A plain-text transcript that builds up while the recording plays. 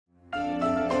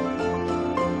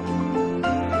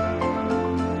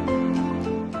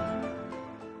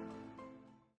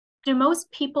do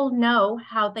most people know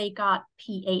how they got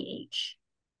PAH?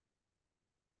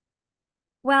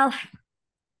 Well,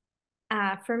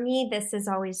 for me, this is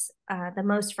always the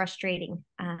most frustrating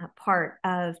part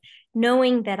of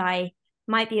knowing that I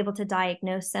might be able to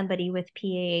diagnose somebody with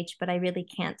PAH, but I really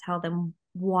can't tell them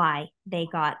why they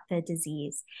got the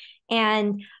disease.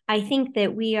 And I think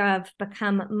that we have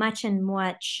become much and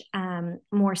much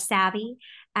more savvy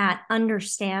at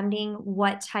understanding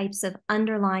what types of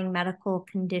underlying medical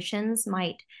conditions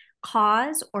might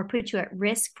cause or put you at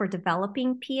risk for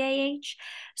developing PAH.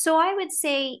 So I would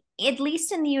say, at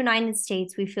least in the United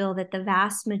States, we feel that the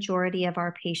vast majority of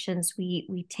our patients,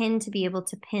 we tend to be able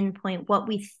to pinpoint what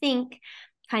we think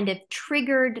kind of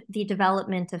triggered the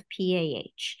development of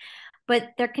PAH.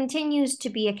 But there continues to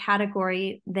be a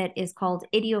category that is called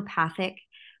idiopathic.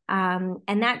 And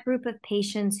that group of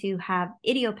patients who have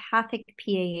idiopathic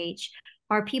PAH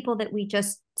are people that we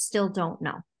just still don't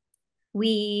know.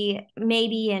 We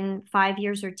maybe in 5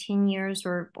 years or 10 years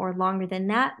or longer than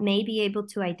that may be able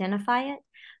to identify it.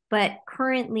 But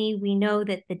currently, we know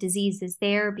that the disease is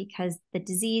there because the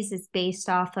disease is based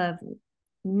off of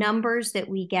numbers that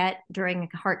we get during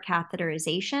a heart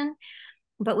catheterization,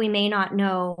 but we may not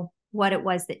know what it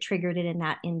was that triggered it in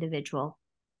that individual.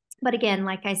 But again,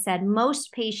 like I said,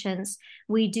 most patients,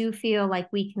 we do feel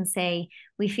like we can say,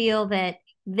 we feel that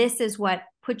this is what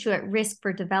put you at risk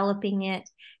for developing it,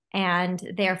 and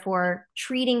therefore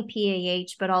treating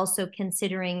PAH, but also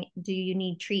considering, do you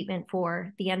need treatment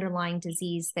for the underlying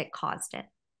disease that caused it?